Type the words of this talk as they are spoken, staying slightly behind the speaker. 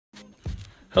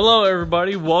Hello,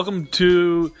 everybody. Welcome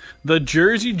to the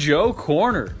Jersey Joe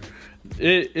Corner.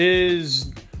 It is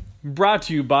brought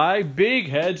to you by Big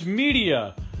Heads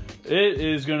Media. It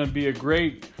is going to be a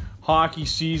great hockey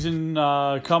season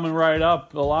coming right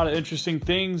up. A lot of interesting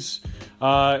things.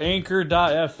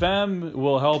 Anchor.fm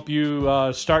will help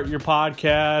you start your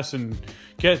podcast and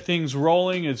get things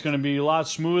rolling. It's going to be a lot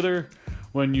smoother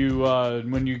when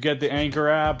you get the Anchor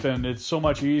app, and it's so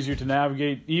much easier to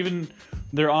navigate. Even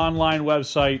their online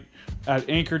website at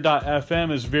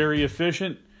anchor.fm is very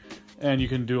efficient, and you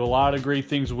can do a lot of great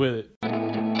things with it.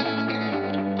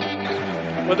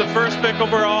 With the first pick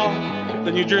overall,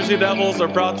 the New Jersey Devils are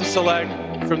proud to select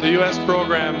from the U.S.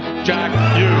 program, Jack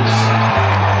Hughes.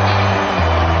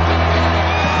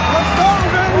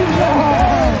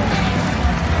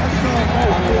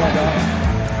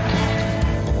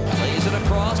 Plays it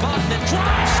across, Vatanen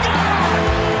drives, score!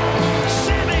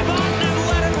 Sammy Vatanen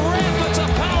let it rip. It's a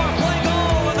power play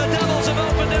goal, and the Devils have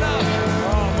opened it up.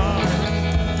 Oh, my.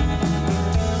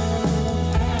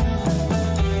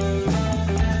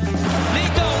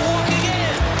 Nico walking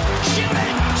in,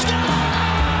 shooting, score!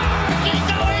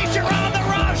 Nico Hischier on the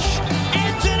rush,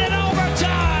 ends it in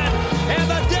overtime, and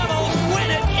the Devils win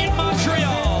it in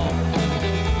Montreal.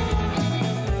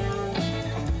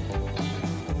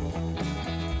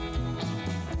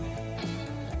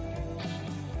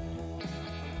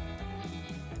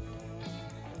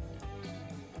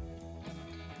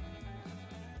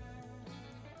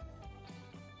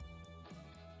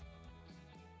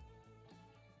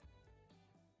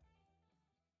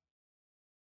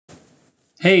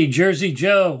 Hey, Jersey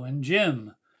Joe and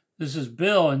Jim. This is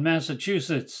Bill in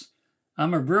Massachusetts.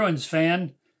 I'm a Bruins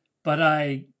fan, but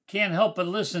I can't help but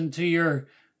listen to your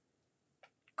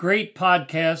great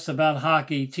podcast about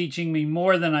hockey, teaching me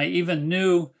more than I even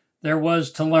knew there was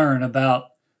to learn about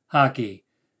hockey.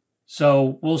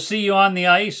 So we'll see you on the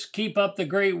ice. Keep up the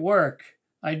great work.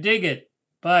 I dig it.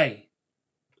 Bye.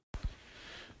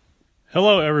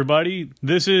 Hello, everybody.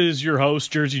 This is your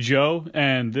host, Jersey Joe,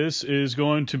 and this is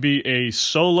going to be a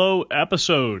solo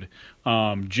episode.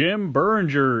 Jim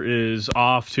Berringer is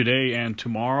off today and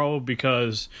tomorrow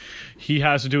because he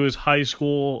has to do his high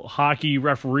school hockey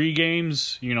referee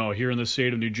games, here in the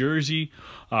state of New Jersey.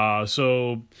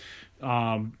 So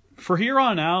for here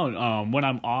on out, when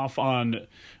I'm off on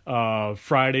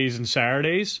Fridays and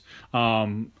Saturdays,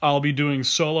 I'll be doing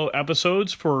solo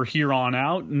episodes for here on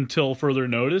out until further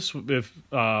notice. If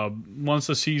once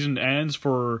the season ends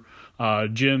for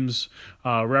Jim's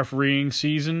refereeing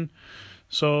season.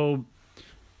 So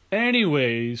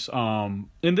anyways,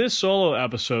 in this solo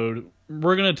episode,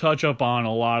 we're going to touch up on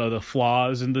a lot of the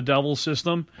flaws in the Devil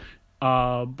system, but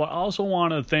I also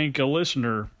want to thank a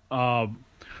listener,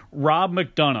 Rob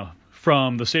McDonough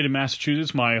from the state of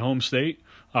Massachusetts, my home state.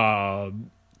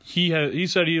 He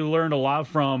said he learned a lot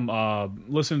from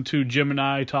listening to Jim and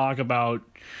I talk about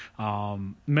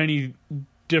many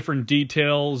different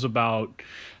details about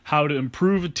how to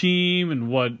improve a team and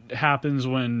what happens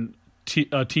when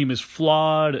a team is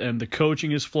flawed and the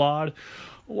coaching is flawed.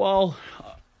 Well,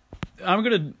 I'm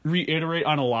going to reiterate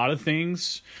on a lot of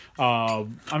things.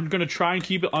 I'm going to try and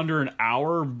keep it under an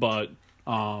hour, but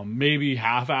maybe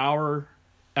half hour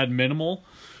at minimal.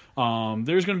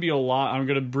 There's going to be a lot I'm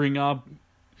going to bring up.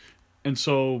 And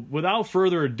so without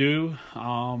further ado,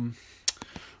 I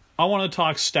want to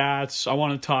talk stats. I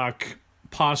want to talk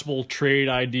possible trade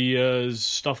ideas,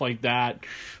 stuff like that,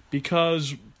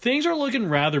 because things are looking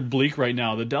rather bleak right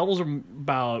now. The Devils are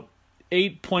about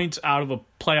 8 points out of a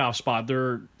playoff spot.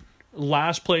 They're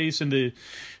last place in the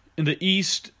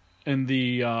East in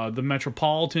the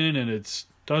Metropolitan, and it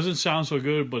doesn't sound so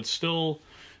good, but still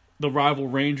the rival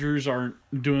Rangers aren't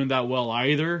doing that well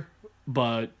either.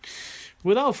 But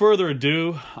without further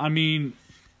ado, I mean,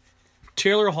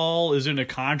 Taylor Hall is in a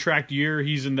contract year.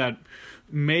 He's in that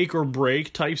make or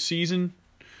break type season.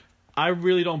 I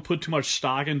really don't put too much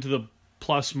stock into the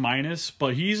plus minus,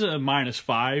 but he's a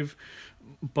 -5.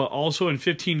 But also in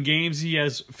 15 games, he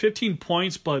has 15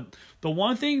 points. But the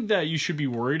one thing that you should be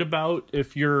worried about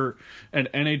if you're an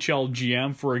NHL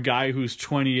GM for a guy who's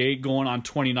 28 going on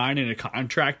 29 in a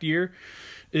contract year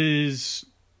is,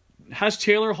 has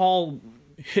Taylor Hall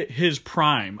hit his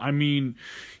prime? I mean,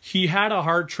 he had a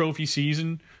Hart Trophy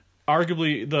season.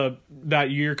 Arguably, that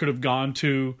year could have gone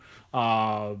to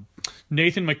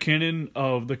Nathan MacKinnon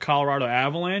of the Colorado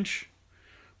Avalanche.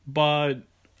 But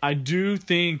I do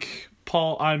think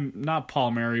Hall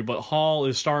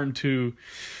is starting to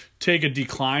take a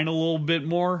decline a little bit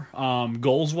more,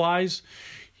 goals-wise.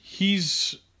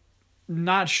 He's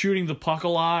not shooting the puck a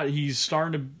lot. He's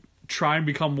starting to try and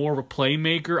become more of a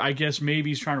playmaker. I guess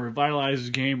maybe he's trying to revitalize his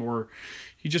game, or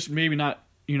he just maybe not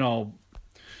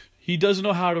he doesn't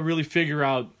know how to really figure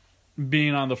out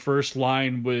being on the first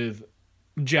line with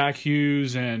Jack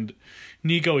Hughes and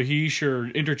Nico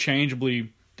Hischier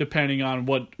interchangeably, depending on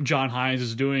what John Hines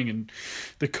is doing. And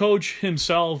the coach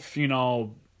himself,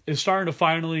 is starting to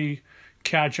finally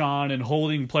catch on and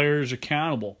holding players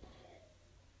accountable.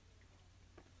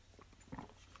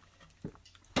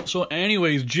 So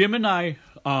anyways, Jim and I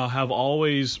have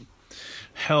always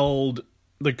held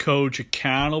the coach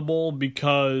accountable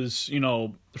because,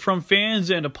 from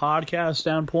fans and a podcast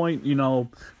standpoint,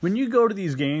 when you go to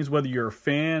these games, whether you're a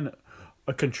fan,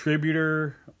 a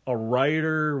contributor, a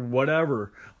writer,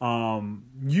 whatever,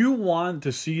 you want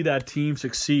to see that team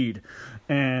succeed.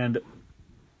 And,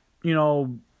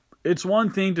 it's one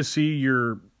thing to see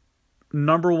your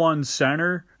number one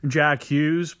center, Jack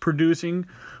Hughes, producing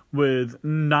with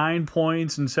 9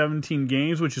 points in 17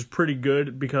 games, which is pretty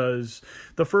good because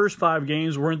the first 5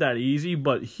 games weren't that easy,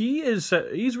 but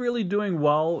he's really doing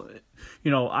well.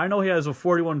 I know he has a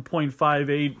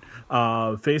 41.58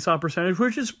 faceoff percentage,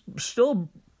 which is still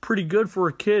pretty good for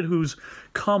a kid who's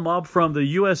come up from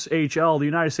the USHL, the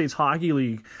United States Hockey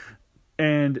League,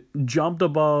 and jumped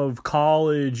above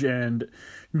college and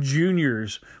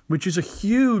juniors, which is a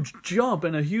huge jump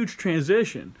and a huge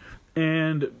transition.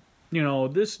 And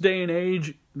this day and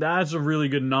age, that's a really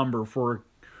good number for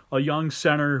a young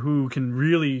center who can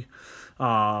really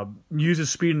use his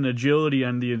speed and agility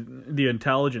and the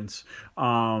intelligence.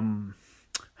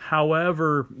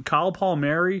 However, Kyle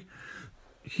Palmieri,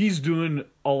 he's doing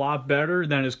a lot better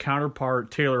than his counterpart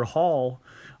Taylor Hall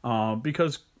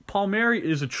because Palmieri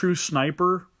is a true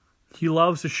sniper. He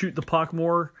loves to shoot the puck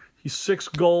more. He's 6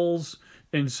 goals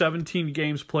in 17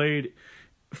 games played,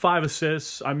 5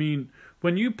 assists. I mean,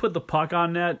 when you put the puck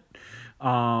on net,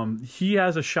 he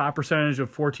has a shot percentage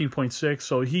of 14.6,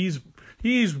 so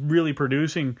he's really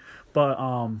producing. But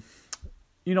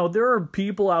there are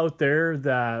people out there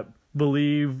that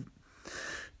believe,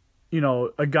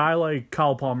 a guy like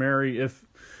Kyle Palmieri, if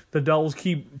the Devils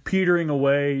keep petering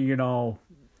away,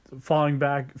 falling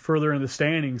back further in the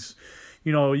standings,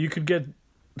 you could get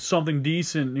something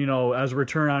decent, as a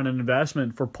return on an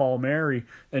investment for Palmieri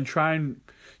and try and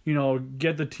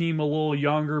get the team a little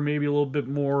younger, maybe a little bit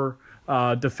more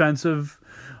defensive.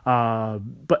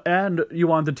 And you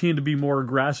want the team to be more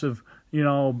aggressive.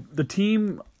 The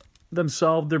team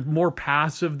themselves, they're more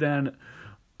passive than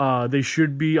they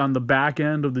should be on the back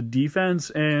end of the defense.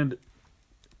 And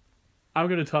I'm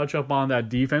going to touch up on that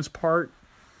defense part.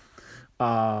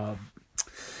 PK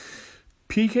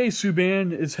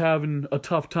Subban is having a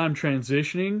tough time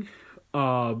transitioning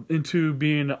into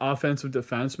being an offensive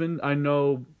defenseman. I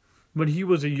know when he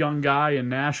was a young guy in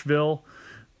Nashville,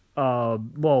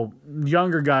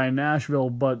 younger guy in Nashville,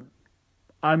 but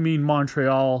I mean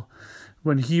Montreal,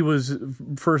 when he was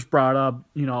first brought up,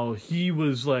 he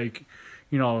was like,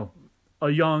 a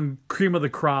young cream of the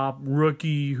crop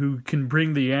rookie who can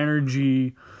bring the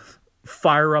energy,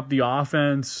 fire up the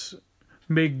offense,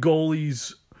 make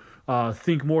goalies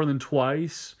think more than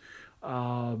twice.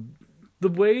 The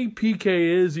way PK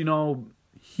is,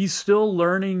 he's still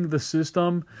learning the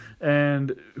system,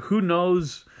 and who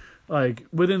knows, like,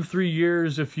 within 3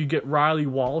 years, if you get Riley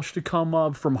Walsh to come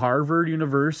up from Harvard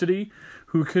University,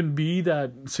 who could be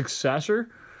that successor.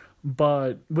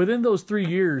 But within those 3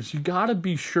 years, you got to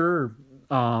be sure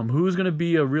who's going to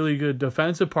be a really good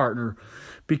defensive partner,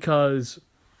 because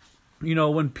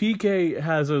when PK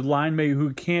has a line mate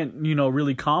who can't,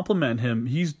 really compliment him,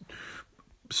 he's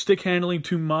stick handling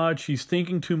too much, he's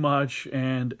thinking too much,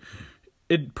 and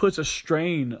it puts a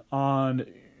strain on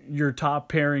your top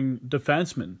pairing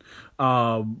defenseman.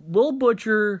 Will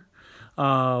Butcher,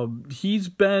 he's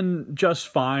been just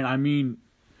fine. I mean,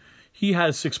 he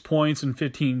has 6 points in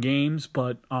 15 games,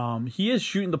 but he is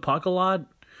shooting the puck a lot.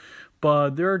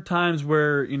 But there are times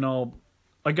where,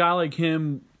 a guy like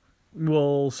him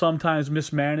will sometimes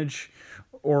mismanage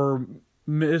or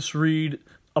misread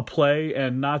a play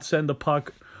and not send the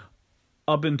puck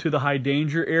up into the high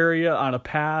danger area on a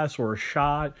pass or a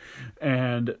shot.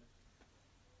 And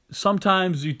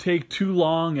sometimes you take too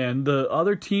long and the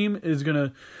other team is going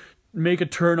to make a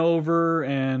turnover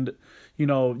and,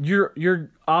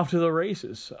 you're off to the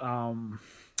races.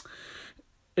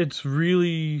 It's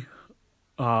really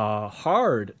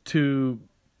hard to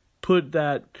put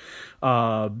that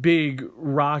big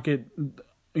rocket,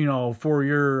 for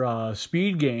your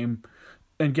speed game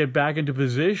and get back into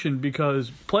position,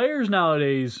 because players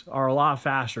nowadays are a lot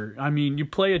faster. I mean, you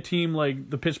play a team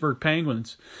like the Pittsburgh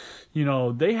Penguins,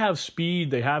 they have speed,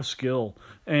 they have skill,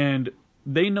 and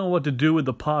they know what to do with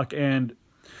the puck. And,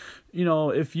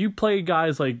 if you play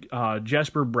guys like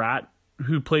Jesper Bratt,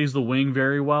 who plays the wing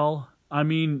very well, I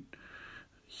mean,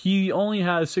 he only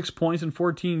has 6 points in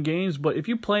 14 games, but if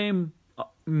you play him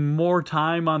more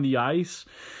time on the ice,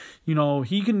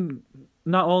 he can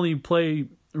not only play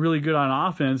really good on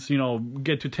offense,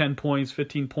 get to 10 points,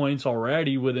 15 points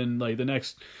already within like the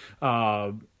next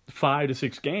 5 to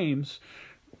 6 games.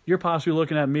 You're possibly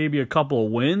looking at maybe a couple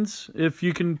of wins if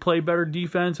you can play better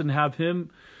defense and have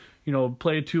him,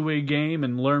 play a two-way game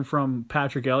and learn from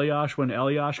Patrick Elias when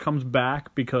Elias comes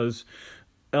back, because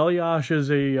Elias is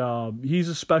he's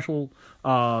a special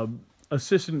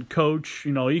assistant coach.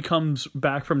 He comes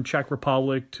back from Czech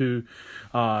Republic to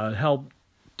help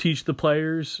teach the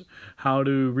players how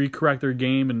to recorrect their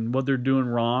game and what they're doing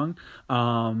wrong.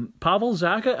 Pavel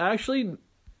Zacha actually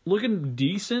looking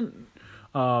decent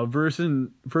versus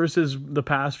the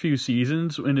past few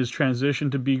seasons in his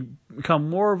transition to become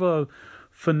more of a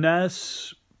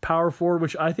finesse power forward,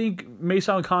 which I think may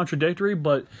sound contradictory,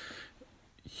 but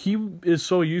he is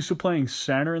so used to playing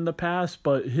center in the past,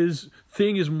 but his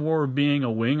thing is more of being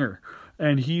a winger,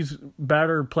 and he's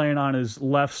better playing on his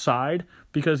left side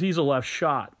because he's a left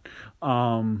shot.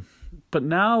 But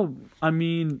now, I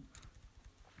mean,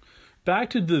 back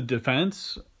to the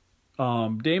defense.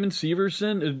 Damon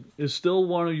Severson is still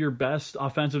one of your best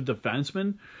offensive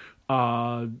defensemen.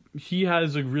 He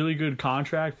has a really good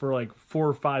contract for like 4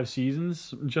 or 5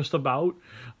 seasons, just about.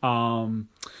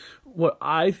 What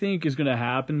I think is going to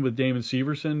happen with Damon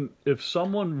Severson, if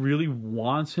someone really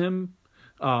wants him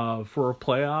for a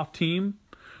playoff team,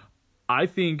 I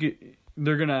think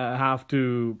they're going to have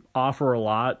to offer a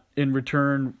lot in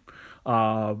return,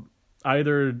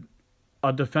 either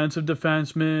a defensive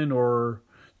defenseman, or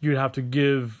you'd have to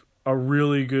give a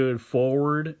really good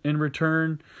forward in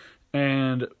return.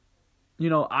 And,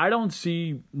 I don't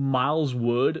see Miles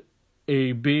Wood,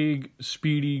 a big,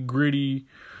 speedy, gritty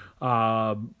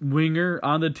winger,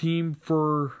 on the team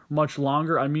for much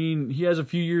longer. I mean, he has a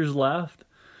few years left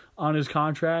on his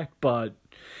contract, but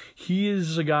he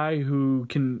is a guy who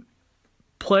can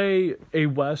play a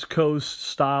West Coast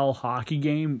style hockey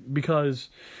game, because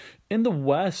in the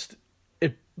West,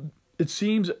 it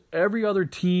seems every other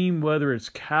team, whether it's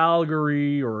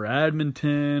Calgary or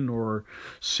Edmonton or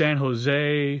San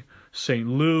Jose, St.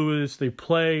 Louis, they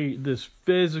play this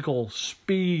physical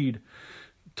speed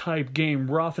type game,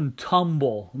 rough and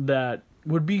tumble, that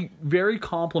would be very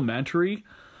complimentary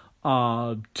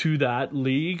to that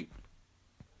league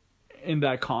in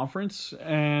that conference.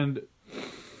 And,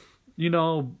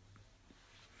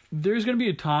 there's going to be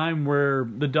a time where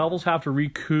the Devils have to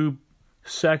recoup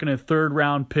second and third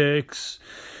round picks.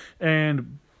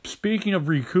 And speaking of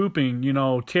recouping,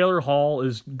 Taylor Hall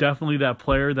is definitely that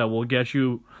player that will get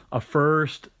you a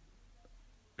first,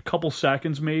 a couple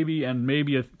seconds maybe, and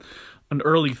maybe an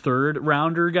early third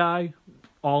rounder guy,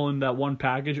 all in that one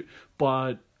package.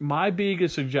 But my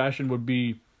biggest suggestion would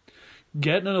be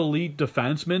getting an elite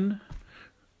defenseman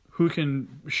who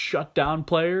can shut down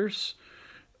players,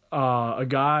 a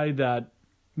guy that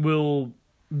will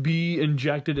be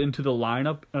injected into the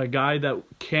lineup, a guy that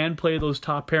can play those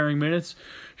top pairing minutes,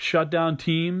 shut down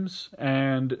teams.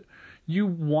 And you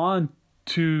want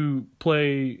to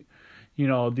play,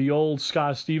 the old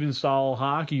Scott Stevens style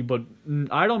hockey, but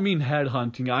I don't mean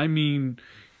headhunting. I mean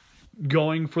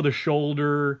going for the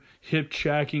shoulder, hip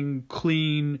checking,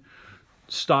 clean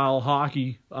style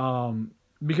hockey.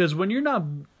 Because when you're not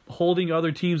holding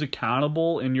other teams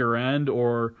accountable in your end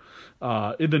or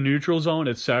in the neutral zone,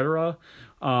 etc.,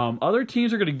 other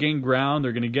teams are going to gain ground.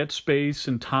 They're going to get space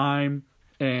and time,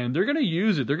 and they're going to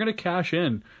use it. They're going to cash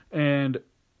in. And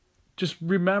just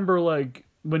remember, like,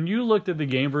 when you looked at the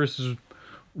game versus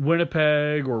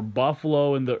Winnipeg or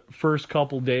Buffalo in the first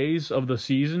couple days of the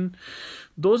season,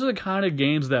 those are the kind of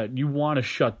games that you want to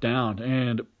shut down.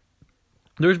 And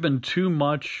there's been too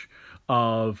much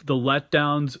of the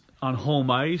letdowns on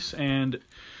home ice, and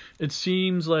it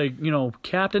seems like,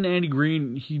 Captain Andy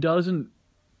Green, he doesn't,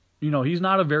 he's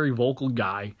not a very vocal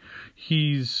guy.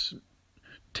 He's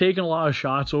taken a lot of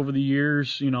shots over the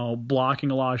years, blocking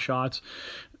a lot of shots.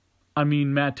 I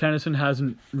mean, Matt Tennyson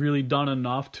hasn't really done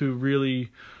enough to really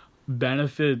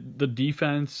benefit the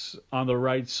defense on the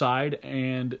right side.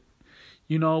 And,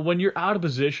 when you're out of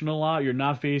position a lot, you're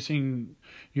not facing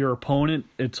your opponent,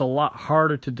 it's a lot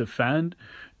harder to defend.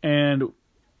 And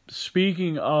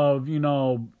speaking of,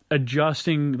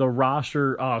 adjusting the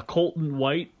roster, Colton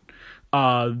White,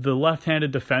 the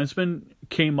left-handed defenseman,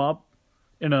 came up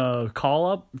in a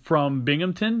call-up from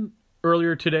Binghamton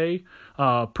earlier today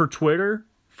per Twitter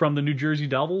from the New Jersey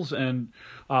Devils. And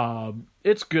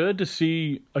it's good to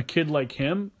see a kid like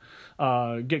him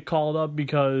get called up,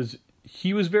 because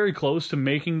he was very close to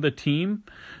making the team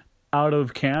out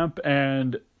of camp.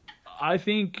 And I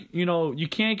think, you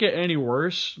can't get any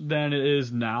worse than it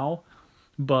is now,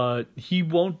 but he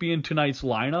won't be in tonight's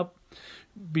lineup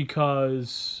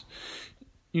because,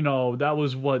 that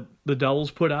was what the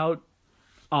Devils put out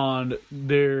on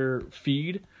their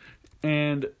feed.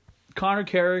 And Connor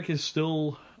Carrick is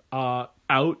still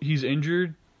out. He's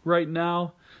injured right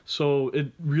now. So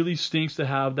it really stinks to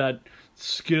have that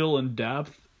skill and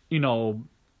depth,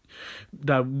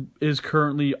 that is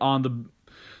currently on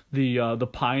the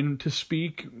pine to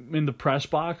speak in the press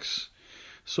box.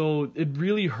 So it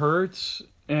really hurts,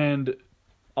 and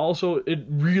also it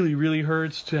really, really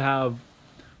hurts to have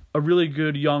a really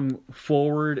good young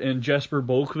forward and Jesper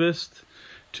Boqvist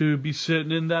to be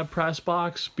sitting in that press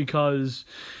box because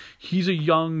he's a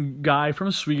young guy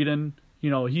from Sweden.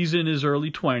 He's in his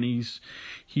early 20s.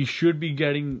 He should be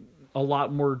getting a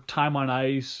lot more time on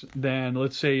ice than,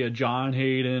 let's say, a John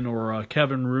Hayden or a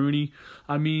Kevin Rooney.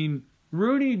 I mean,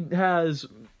 Rooney has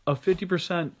a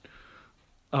 50%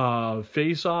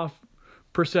 face-off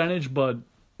percentage, but,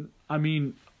 I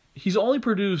mean, he's only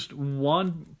produced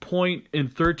 1 point in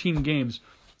 13 games.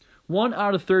 1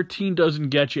 out of 13 doesn't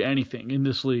get you anything in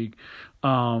this league.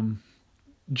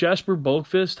 Jesper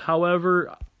Boqvist,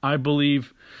 however, I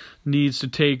believe needs to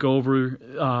take over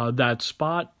that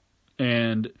spot,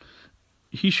 and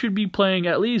he should be playing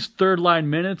at least third-line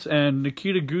minutes, and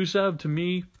Nikita Gusev, to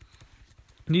me,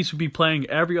 needs to be playing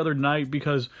every other night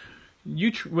because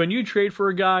when you trade for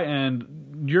a guy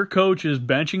and your coach is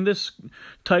benching this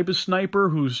type of sniper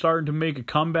who's starting to make a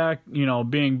comeback,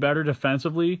 being better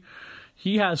defensively,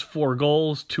 he has 4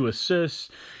 goals, 2 assists.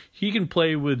 He can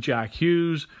play with Jack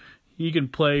Hughes. He can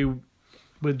play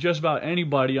with just about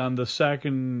anybody on the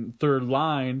second, third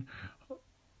line.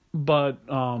 But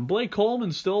Blake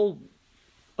Coleman's still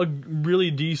a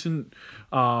really decent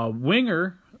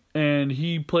winger, and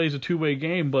he plays a two-way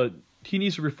game, but he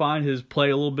needs to refine his play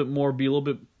a little bit more, be a little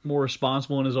bit more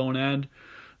responsible in his own end.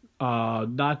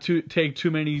 Not to take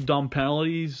too many dumb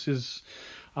penalties is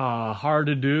hard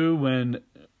to do when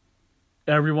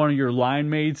every one of your line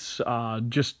mates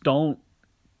just don't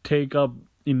take up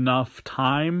enough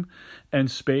time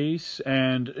and space,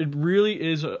 and it really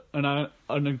is an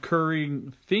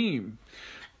occurring theme.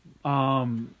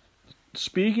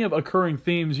 Speaking of occurring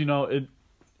themes,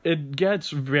 it gets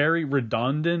very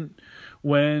redundant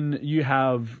when you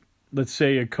have, let's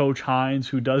say, a Coach Hines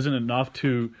who doesn't enough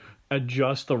to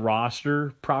adjust the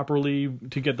roster properly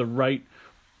to get the right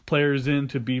players in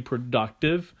to be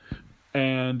productive.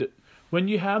 And when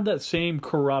you have that same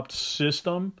corrupt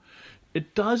system,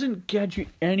 it doesn't get you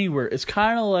anywhere. It's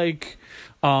kind of like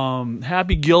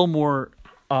Happy Gilmore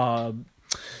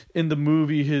in the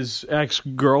movie, his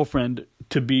ex-girlfriend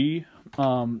to-be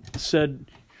said,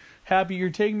 Happy,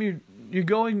 you're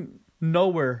going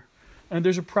nowhere, and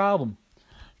there's a problem.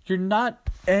 You're not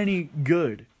any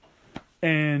good.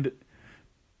 And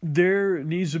there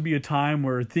needs to be a time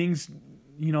where things,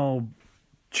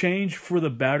 change for the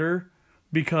better,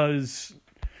 because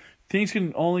things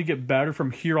can only get better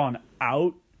from here on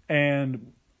out.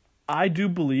 And I do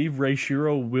believe Ray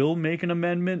Shero will make an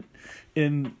amendment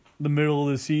in the middle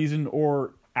of the season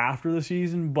or after the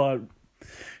season, but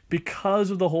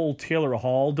because of the whole Taylor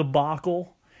Hall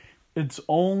debacle, it's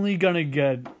only going to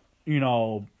get,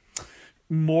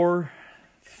 more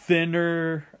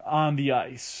thinner on the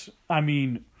ice. I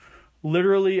mean,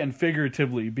 literally and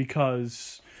figuratively,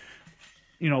 because,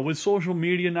 with social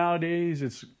media nowadays,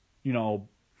 it's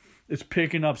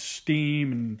picking up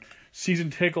steam, and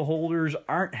season ticket holders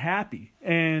aren't happy.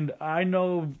 And I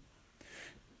know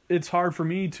it's hard for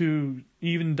me to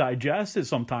even digest it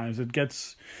sometimes. It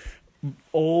gets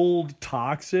old,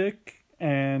 toxic,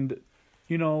 and,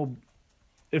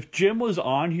 if Jim was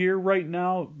on here right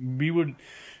now, we would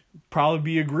probably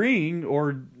be agreeing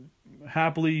or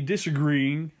happily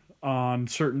disagreeing on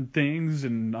certain things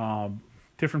and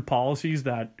different policies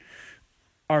that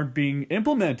aren't being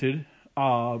implemented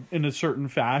in a certain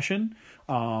fashion.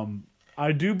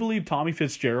 I do believe Tommy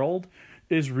Fitzgerald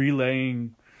is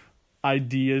relaying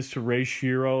ideas to Ray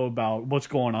Shero about what's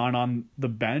going on the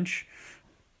bench.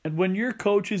 And when your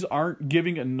coaches aren't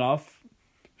giving enough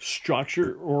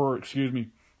structure,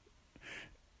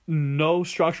 no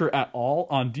structure at all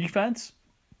on defense,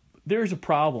 there's a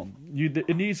problem.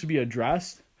 It needs to be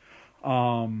addressed.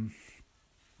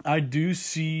 I do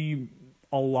see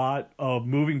a lot of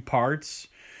moving parts,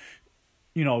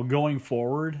 going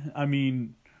forward. I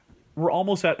mean, we're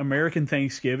almost at American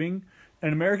Thanksgiving.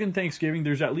 And American Thanksgiving,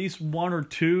 there's at least 1 or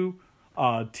 2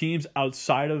 teams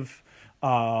outside of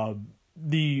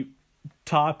the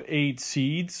top 8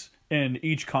 seeds in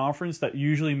each conference that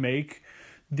usually make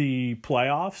the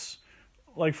playoffs.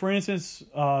 like for instance,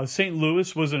 St.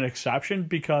 Louis was an exception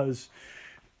because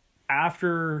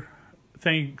after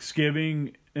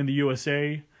Thanksgiving in the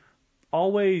USA,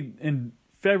 all the way in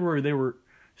February, they were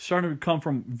starting to come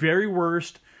from very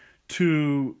worst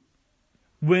to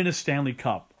win a Stanley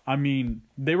Cup. I mean,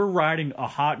 they were riding a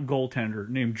hot goaltender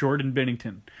named Jordan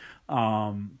Binnington.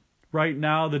 Right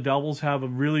now, the Devils have a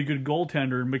really good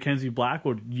goaltender, Mackenzie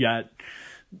Blackwood, yet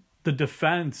the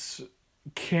defense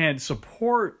can't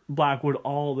support Blackwood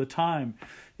all the time.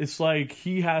 It's like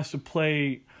he has to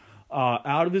play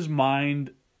out of his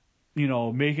mind, you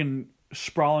know, making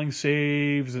sprawling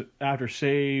saves after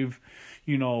save.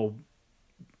 You know,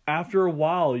 after a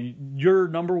while, your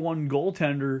number one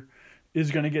goaltender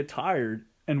is going to get tired.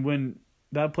 And when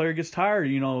that player gets tired,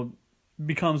 you know, it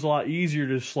becomes a lot easier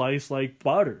to slice like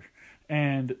butter.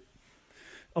 And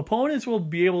opponents will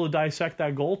be able to dissect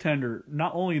that goaltender.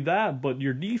 Not only that, but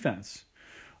your defense.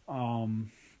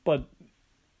 But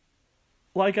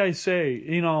like I say,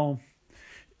 you know,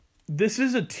 this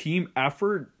is a team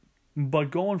effort,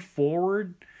 but going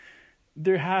forward,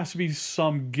 there has to be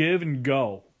some give and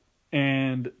go.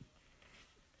 And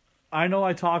I know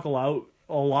I talk a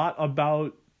lot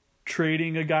about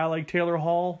trading a guy like Taylor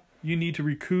Hall. You need to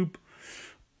recoup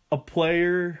a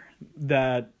player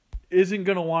that isn't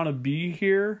going to want to be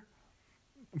here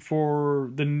for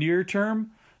the near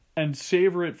term and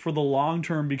savor it for the long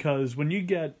term, because when you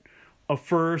get a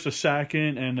first, a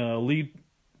second, and an elite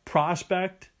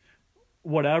prospect,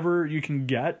 whatever you can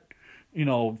get, you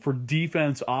know, for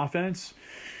defense, offense,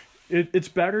 it's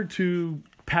better to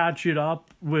patch it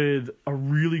up with a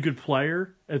really good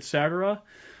player, etc.,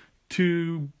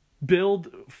 to build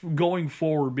going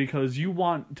forward, because you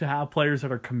want to have players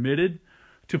that are committed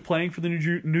to playing for the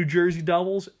New Jersey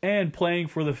Devils and playing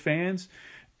for the fans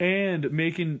and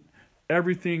making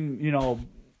everything, you know,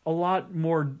 a lot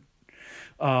more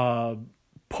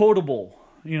potable,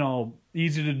 you know,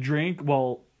 easy to drink.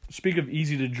 Well, speak of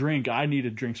easy to drink, I need to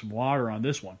drink some water on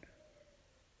this one.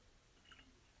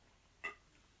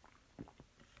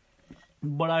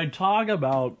 But I talk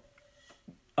about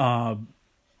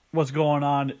what's going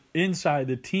on inside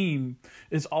the team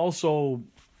is also,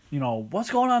 you know, what's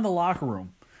going on in the locker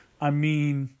room. I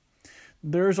mean,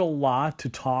 there's a lot to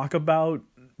talk about,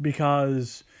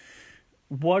 because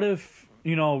what if,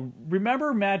 you know,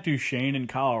 remember Matt Duchene in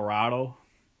Colorado?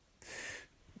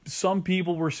 Some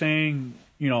people were saying,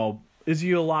 you know, is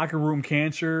he a locker room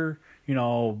cancer? You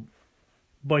know,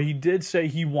 but he did say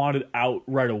he wanted out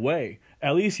right away.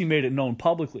 At least he made it known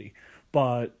publicly.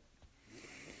 But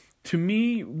to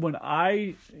me, when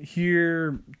I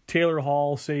hear Taylor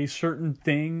Hall say certain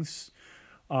things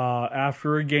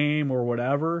after a game or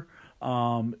whatever,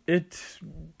 it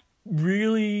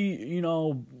really, you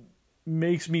know,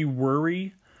 makes me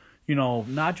worry, you know,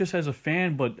 not just as a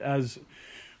fan, but as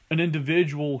an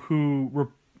individual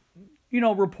who,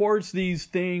 reports these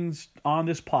things on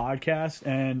this podcast.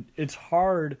 And it's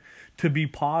hard to be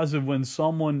positive when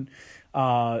someone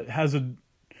has a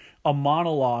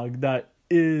monologue that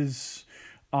is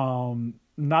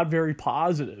not very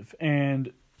positive.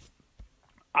 And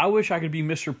I wish I could be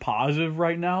Mr. Positive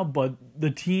right now, but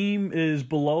the team is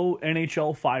below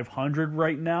NHL 500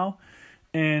 right now,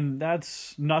 and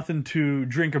that's nothing to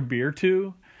drink a beer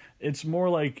to. It's more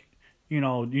like, you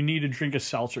know, you need to drink a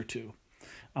seltzer to.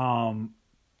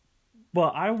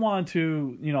 But I want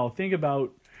to, you know, think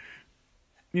about,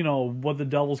 you know, what the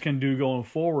Devils can do going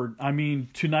forward. I mean,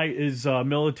 tonight is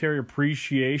Military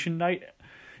Appreciation Night,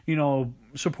 you know,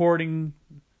 supporting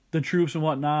the troops and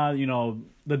whatnot. You know,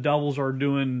 the Devils are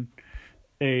doing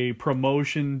a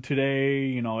promotion today.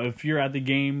 You know, if you're at the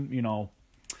game, you know,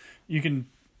 you can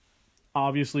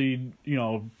obviously, you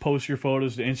know, post your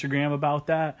photos to Instagram about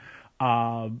that.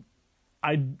 I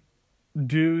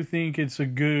do think it's a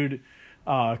good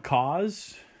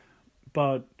cause,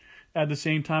 but at the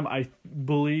same time, I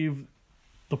believe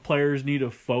the players need to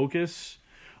focus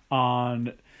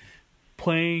on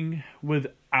playing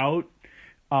without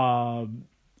a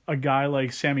guy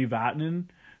like Sami Vatanen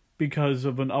because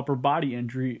of an upper body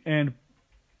injury. And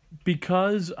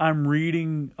because I'm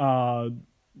reading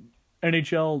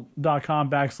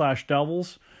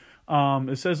NHL.com/Devils,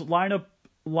 it says lineup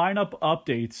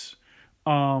updates.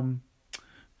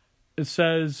 It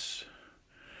says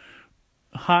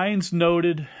Hines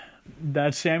noted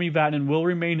that Sami Vatanen will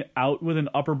remain out with an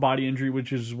upper body injury,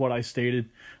 which is what I stated.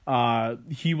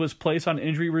 He was placed on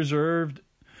injury reserve,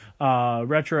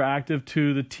 retroactive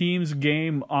to the team's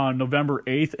game on November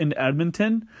 8th in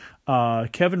Edmonton.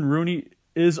 Kevin Rooney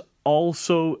is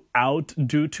also out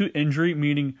due to injury,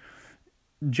 meaning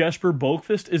Jesper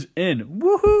Boqvist is in.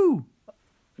 Woohoo!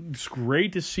 It's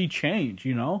great to see change,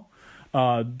 you know.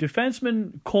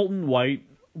 Defenseman Colton White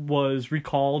was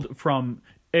recalled from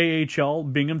AHL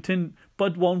Binghamton,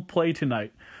 but won't play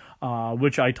tonight,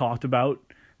 which I talked about.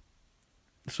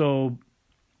 So,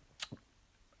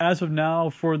 as of now,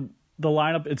 for the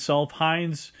lineup itself,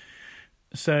 Hines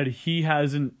said he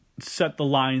hasn't set the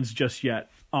lines just yet.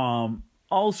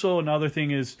 Also, another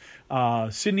thing is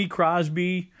Sidney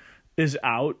Crosby is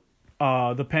out.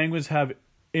 The Penguins have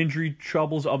injury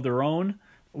troubles of their own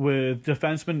with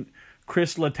defenseman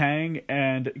Chris Letang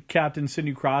and captain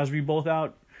Sidney Crosby both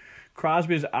out.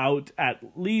 Crosby is out at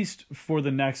least for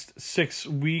the next 6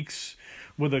 weeks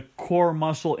with a core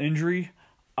muscle injury.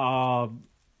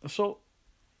 So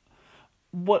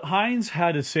what Hines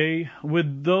had to say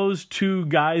with those two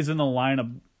guys in the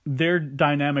lineup, they're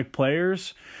dynamic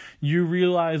players. You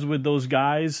realize with those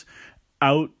guys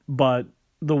out, but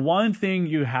the one thing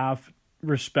you have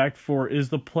respect for is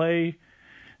the play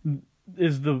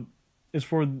is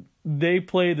for they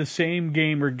play the same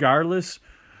game regardless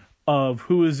of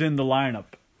who is in the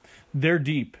lineup. They're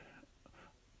deep.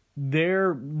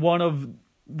 They're one of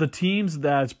the teams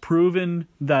that's proven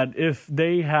that if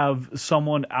they have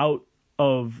someone out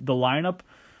of the lineup,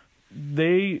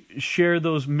 they share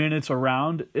those minutes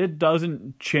around. It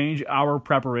doesn't change our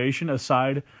preparation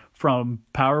aside from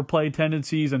power play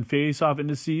tendencies and face-off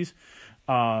indices.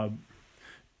 And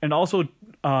also,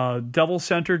 Devil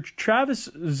Center, Travis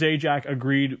Zajac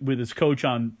agreed with his coach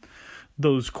on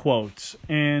those quotes.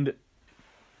 And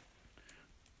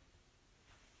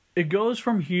it goes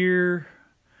from here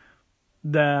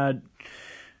that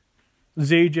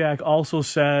Zajac also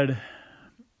said,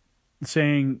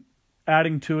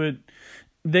 adding to it,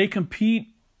 they compete,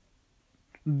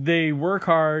 they work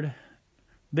hard,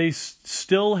 they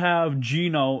still have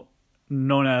Gino,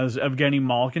 known as Evgeny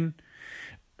Malkin,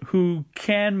 who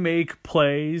can make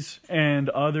plays, and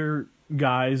other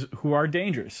guys who are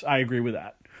dangerous. I agree with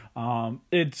that.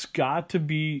 It's got to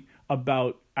be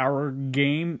about our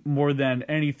game more than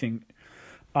anything.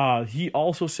 He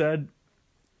also said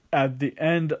at the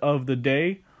end of the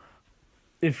day,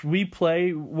 if we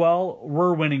play well,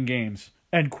 we're winning games.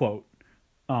 End quote.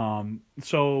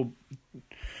 So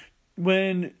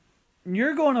when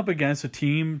you're going up against a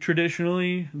team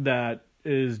traditionally that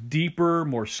is deeper,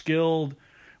 more skilled,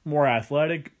 more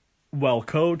athletic, well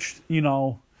coached,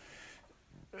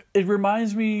 it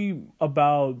reminds me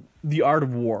about the art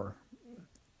of war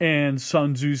and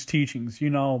Sun Tzu's teachings.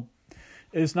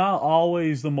 It's not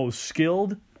always the most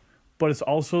skilled, but it's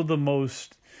also the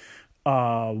most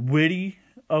witty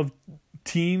of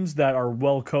teams that are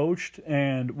well coached.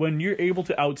 And when you're able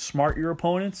to outsmart your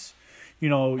opponents,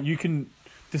 you can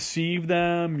deceive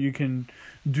them, you can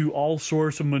do all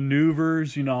sorts of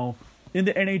maneuvers. In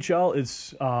the NHL,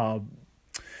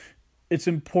 it's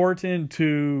important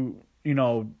to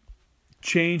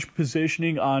change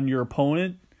positioning on your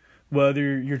opponent,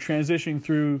 whether you're transitioning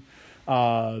through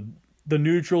the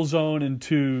neutral zone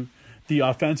into the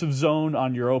offensive zone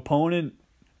on your opponent,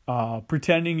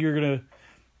 pretending you're going to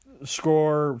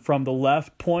score from the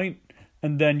left point,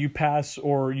 and then you pass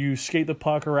or you skate the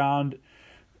puck around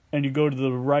and you go to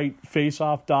the right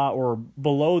face-off dot or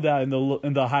below that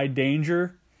in the high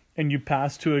danger, and you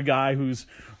pass to a guy who's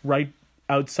right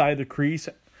outside the crease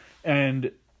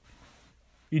and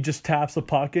he just taps the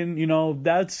puck in.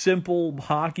 That's simple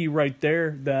hockey right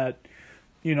there that,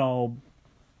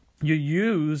 you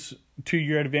use to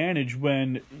your advantage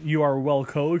when you are well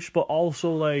coached, but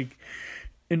also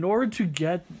in order to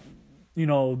get,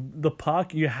 the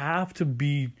puck, you have to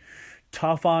be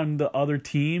tough on the other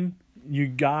team. You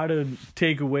got to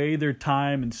take away their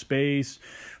time and space,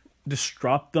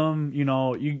 disrupt them.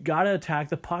 You got to attack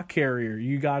the puck carrier.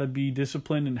 You got to be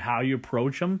disciplined in how you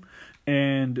approach them,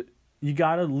 and you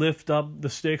got to lift up the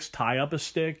sticks, tie up a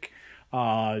stick.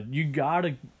 You got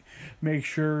to make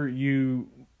sure you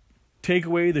take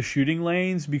away the shooting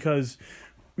lanes, because,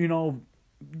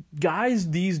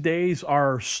 guys these days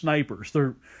are snipers.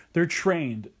 They're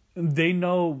trained. They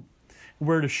know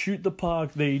where to shoot the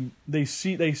puck. They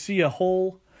see a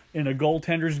hole in a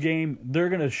goaltender's game. They're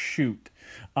gonna shoot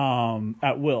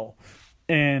at will.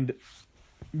 And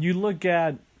you look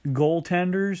at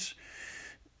goaltenders,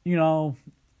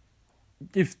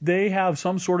 if they have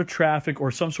some sort of traffic or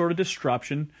some sort of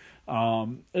disruption,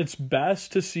 it's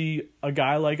best to see a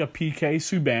guy like a PK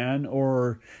Subban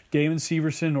or Damon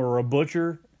Severson or a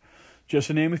Butcher, just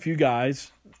to name a few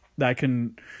guys that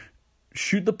can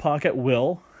shoot the puck at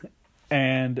will,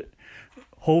 and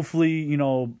hopefully,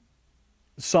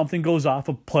 something goes off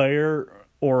a player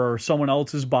or someone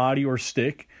else's body or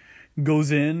stick,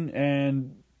 goes in,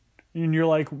 and you're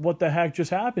like, what the heck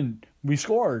just happened? We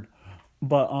scored.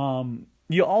 But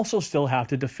you also still have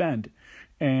to defend.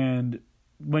 And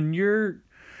when you're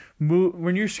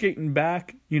skating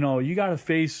back, you got to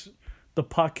face the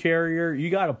puck carrier. You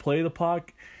got to play the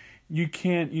puck. You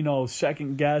can't,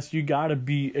 second guess. You got to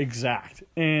be exact.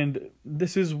 And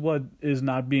this is what is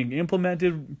not being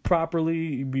implemented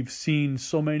properly. We've seen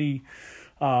so many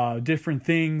different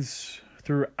things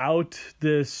throughout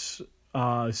this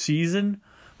season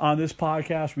on this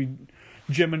podcast.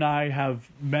 Jim and I have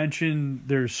mentioned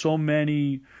there's so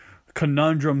many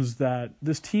conundrums that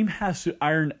this team has to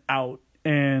iron out,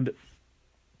 and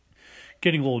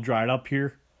getting a little dried up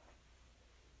here.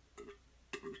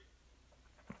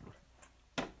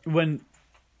 When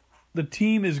the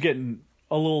team is getting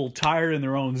a little tired in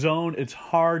their own zone, it's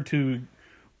hard to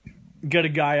get a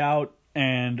guy out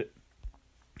and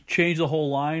change the whole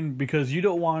line, because you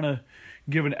don't want to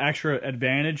give an extra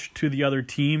advantage to the other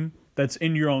team that's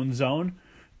in your own zone.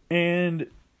 And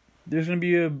there's going to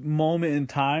be a moment in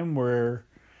time where,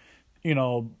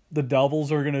 the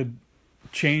Devils are going to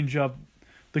change up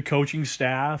the coaching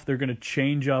staff. They're going to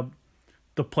change up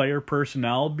the player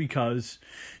personnel, because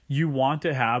you want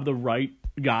to have the right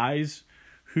guys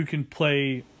who can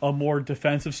play a more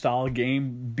defensive style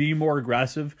game, be more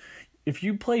aggressive. If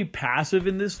you play passive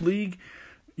in this league,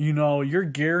 you're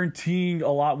guaranteeing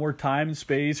a lot more time and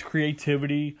space,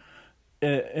 creativity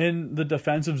in the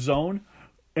defensive zone,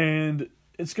 and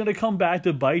it's going to come back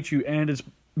to bite you, and it's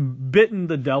bitten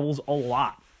the Devils a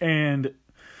lot. And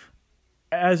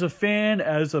as a fan,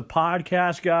 as a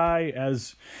podcast guy,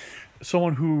 as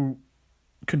someone who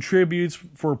contributes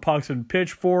for Pucks and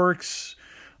Pitchforks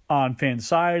on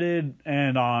Fansided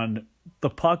and on the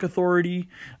Puck Authority,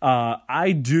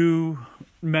 I do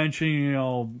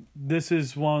mention, this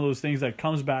is one of those things that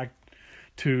comes back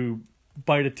to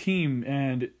bite a team.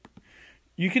 And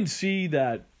you can see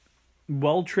that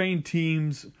well-trained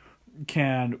teams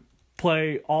can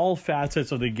play all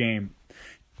facets of the game.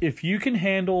 If you can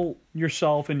handle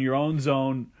yourself in your own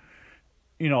zone,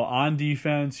 on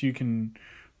defense, you can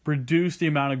reduce the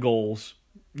amount of goals.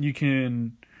 You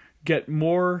can get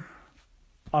more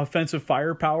offensive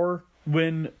firepower,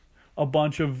 win a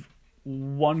bunch of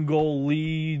one-goal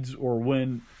leads or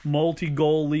win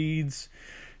multi-goal leads.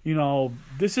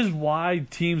 This is why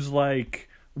teams like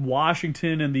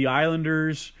Washington and the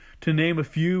Islanders, to name a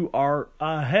few, are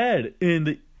ahead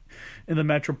in the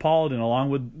Metropolitan, along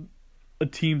with a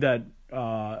team that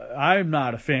I'm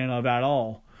not a fan of at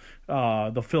all,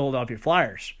 the Philadelphia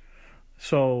Flyers.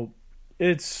 So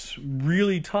it's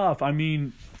really tough. I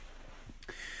mean,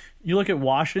 you look at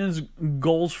Washington's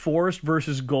goals forced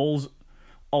versus goals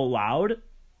allowed.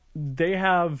 They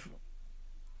have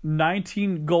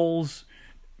 19 goals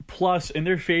plus in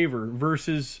their favor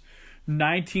versus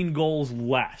 19 goals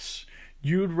less.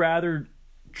 You'd rather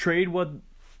trade what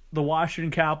the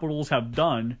Washington Capitals have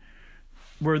done,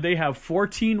 where they have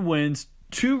 14 wins,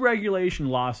 2 regulation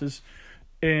losses,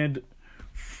 and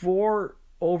 4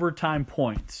 overtime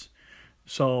points.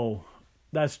 So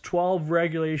that's 12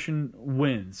 regulation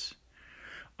wins.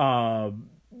 Yeah,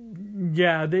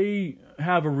 they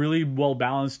have a really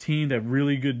well-balanced team. They have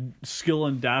really good skill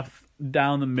and depth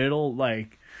down the middle.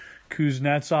 Like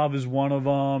Kuznetsov is one of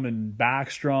them, and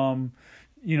Backstrom.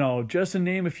 Just to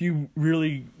name a few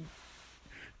really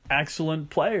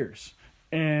excellent players.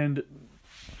 And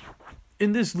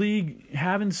in this league,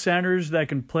 having centers that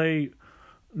can play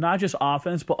not just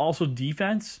offense but also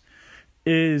defense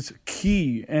is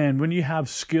key. And when you have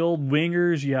skilled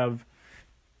wingers, you have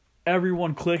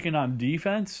everyone clicking on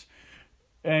defense,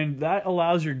 and that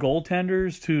allows your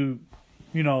goaltenders to,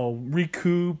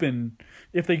 recoup. And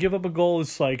if they give up a goal,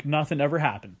 it's like nothing ever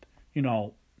happened.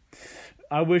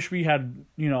 I wish we had,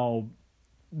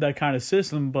 that kind of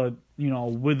system, but,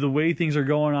 with the way things are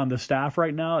going on the staff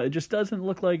right now, it just doesn't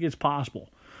look like it's possible.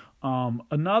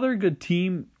 Another good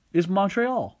team is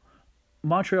Montreal.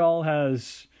 Montreal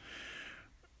has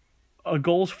a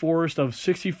goals forced of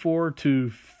 64 to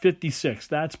 56.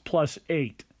 That's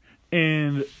 +8.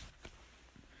 And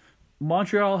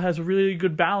Montreal has a really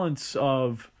good balance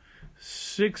of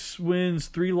 6 wins,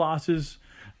 3 losses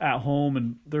at home,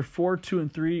 and they're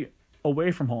 4-2-3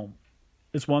 away from home.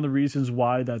 It's one of the reasons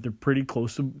why that they're pretty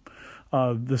close to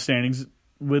the standings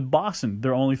with Boston.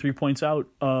 They're only 3 points out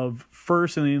of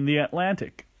first in the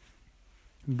Atlantic.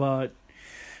 But,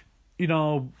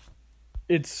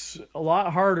 it's a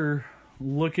lot harder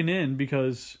looking in,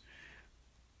 because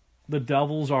the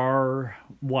Devils are,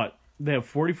 they have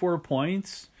 44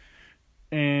 points,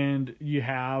 and you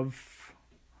have,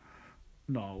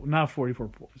 no, not 44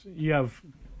 points. You have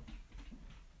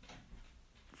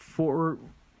 4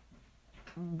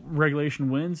 regulation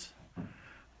wins.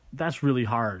 That's really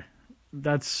hard.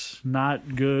 That's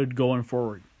not good going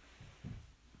forward.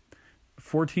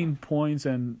 14 points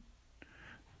and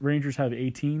Rangers have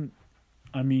 18.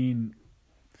 I mean,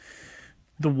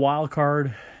 the wild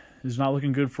card is not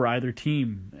looking good for either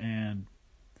team. And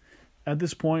at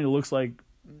this point, it looks like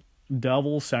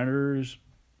Devils, Senators,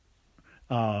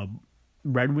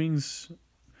 Red Wings,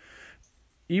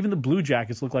 even the Blue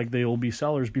Jackets look like they will be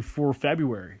sellers before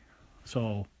February.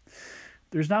 So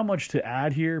there's not much to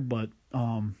add here, but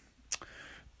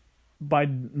by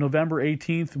November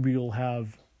 18th, we'll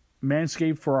have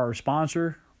Manscaped for our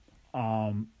sponsor.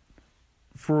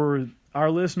 For our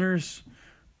listeners,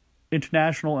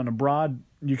 international and abroad,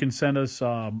 you can send us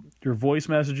your voice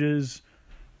messages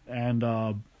and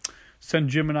send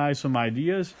Jim and I some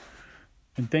ideas.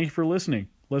 And thank you for listening.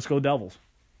 Let's go Devils.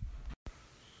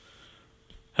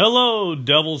 Hello,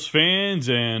 Devils fans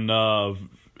and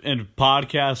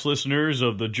podcast listeners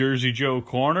of the Jersey Joe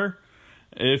Corner.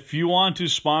 If you want to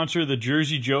sponsor the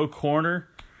Jersey Joe Corner,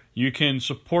 you can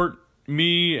support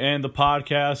me and the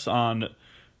podcast on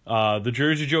the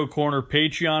Jersey Joe Corner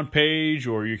Patreon page,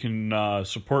 or you can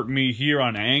support me here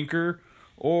on Anchor,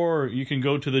 or you can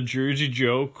go to the Jersey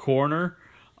Joe Corner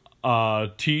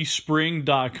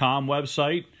teespring.com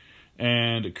website.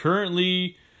 And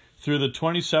currently, through the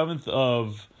 27th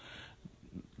of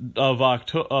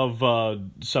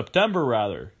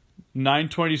September,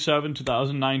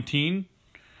 9/27/2019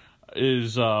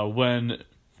 is when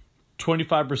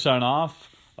 25% off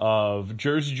of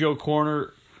Jersey Joe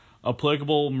Corner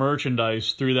applicable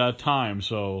merchandise through that time.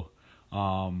 So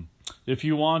if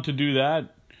you want to do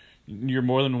that, you're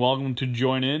more than welcome to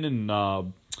join in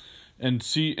and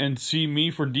see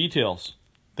me for details.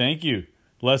 Thank you.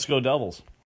 Let's go Devils.